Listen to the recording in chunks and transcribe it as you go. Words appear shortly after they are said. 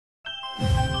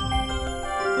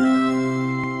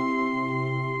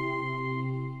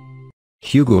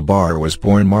Hugo Baar was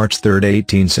born March 3,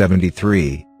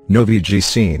 1873, Novy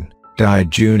Jicin,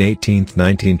 died June 18,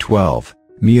 1912,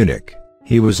 Munich.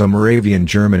 He was a Moravian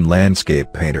German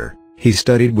landscape painter. He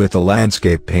studied with the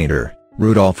landscape painter,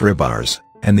 Rudolf Ribarz,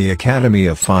 and the Academy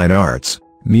of Fine Arts,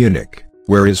 Munich,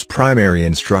 where his primary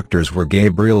instructors were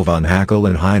Gabriel von Hackl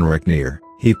and Heinrich Knirr.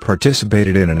 He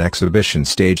participated in an exhibition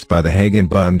staged by the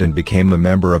Hagenbund and became a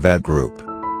member of that group.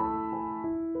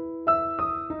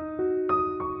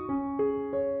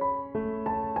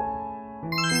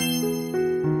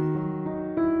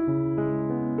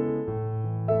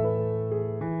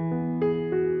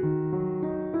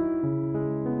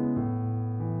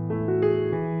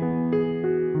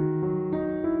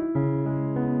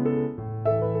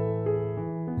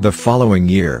 The following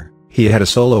year, he had a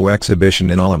solo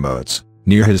exhibition in Olomouc,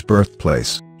 near his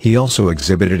birthplace. He also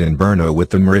exhibited in Brno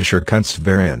with the Mährischer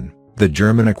Kunstverein, the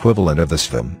German equivalent of the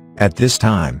SVUM. At this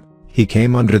time, he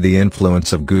came under the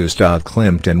influence of Gustav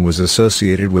Klimt and was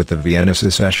associated with the Vienna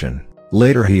Secession.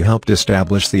 Later he helped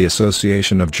establish the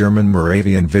Association of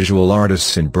German-Moravian Visual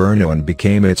Artists in Brno and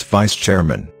became its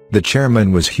vice-chairman. The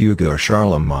chairman was Hugo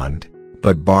Charlemont,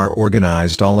 but Baar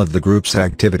organized all of the group's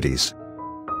activities.